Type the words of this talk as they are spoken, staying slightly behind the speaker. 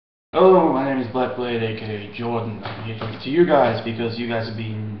Hello, my name is Blackblade, aka Jordan. I'm here talking to you guys because you guys have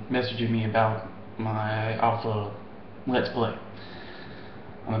been messaging me about my Alpha Let's Play.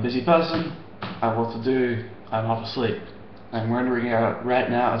 I'm a busy person, I have lots to do, I'm half asleep. I'm rendering it out right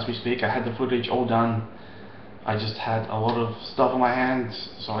now as we speak. I had the footage all done. I just had a lot of stuff on my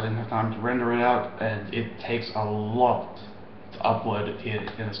hands, so I didn't have time to render it out, and it takes a lot to upload it here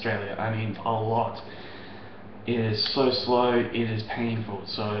in Australia. I mean, a lot. It is so slow, it is painful,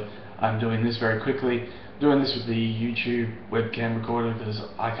 so I'm doing this very quickly. Doing this with the YouTube webcam recorder because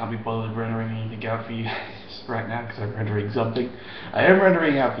I can't be bothered rendering anything out for you guys right now because I'm rendering something. I am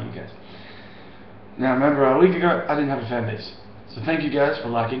rendering out for you guys. Now remember, a week ago I didn't have a fan base, so thank you guys for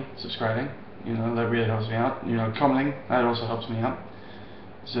liking, subscribing. You know, that really helps me out. You know, commenting, that also helps me out.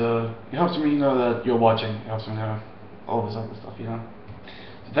 So it helps me know that you're watching. It helps me know all this other stuff, you know.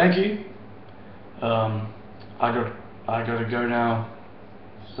 So thank you. I gotta go now.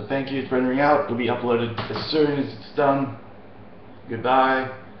 So thank you, it's rendering out. It'll be uploaded as soon as it's done. Goodbye,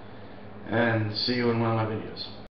 and see you in one of my videos.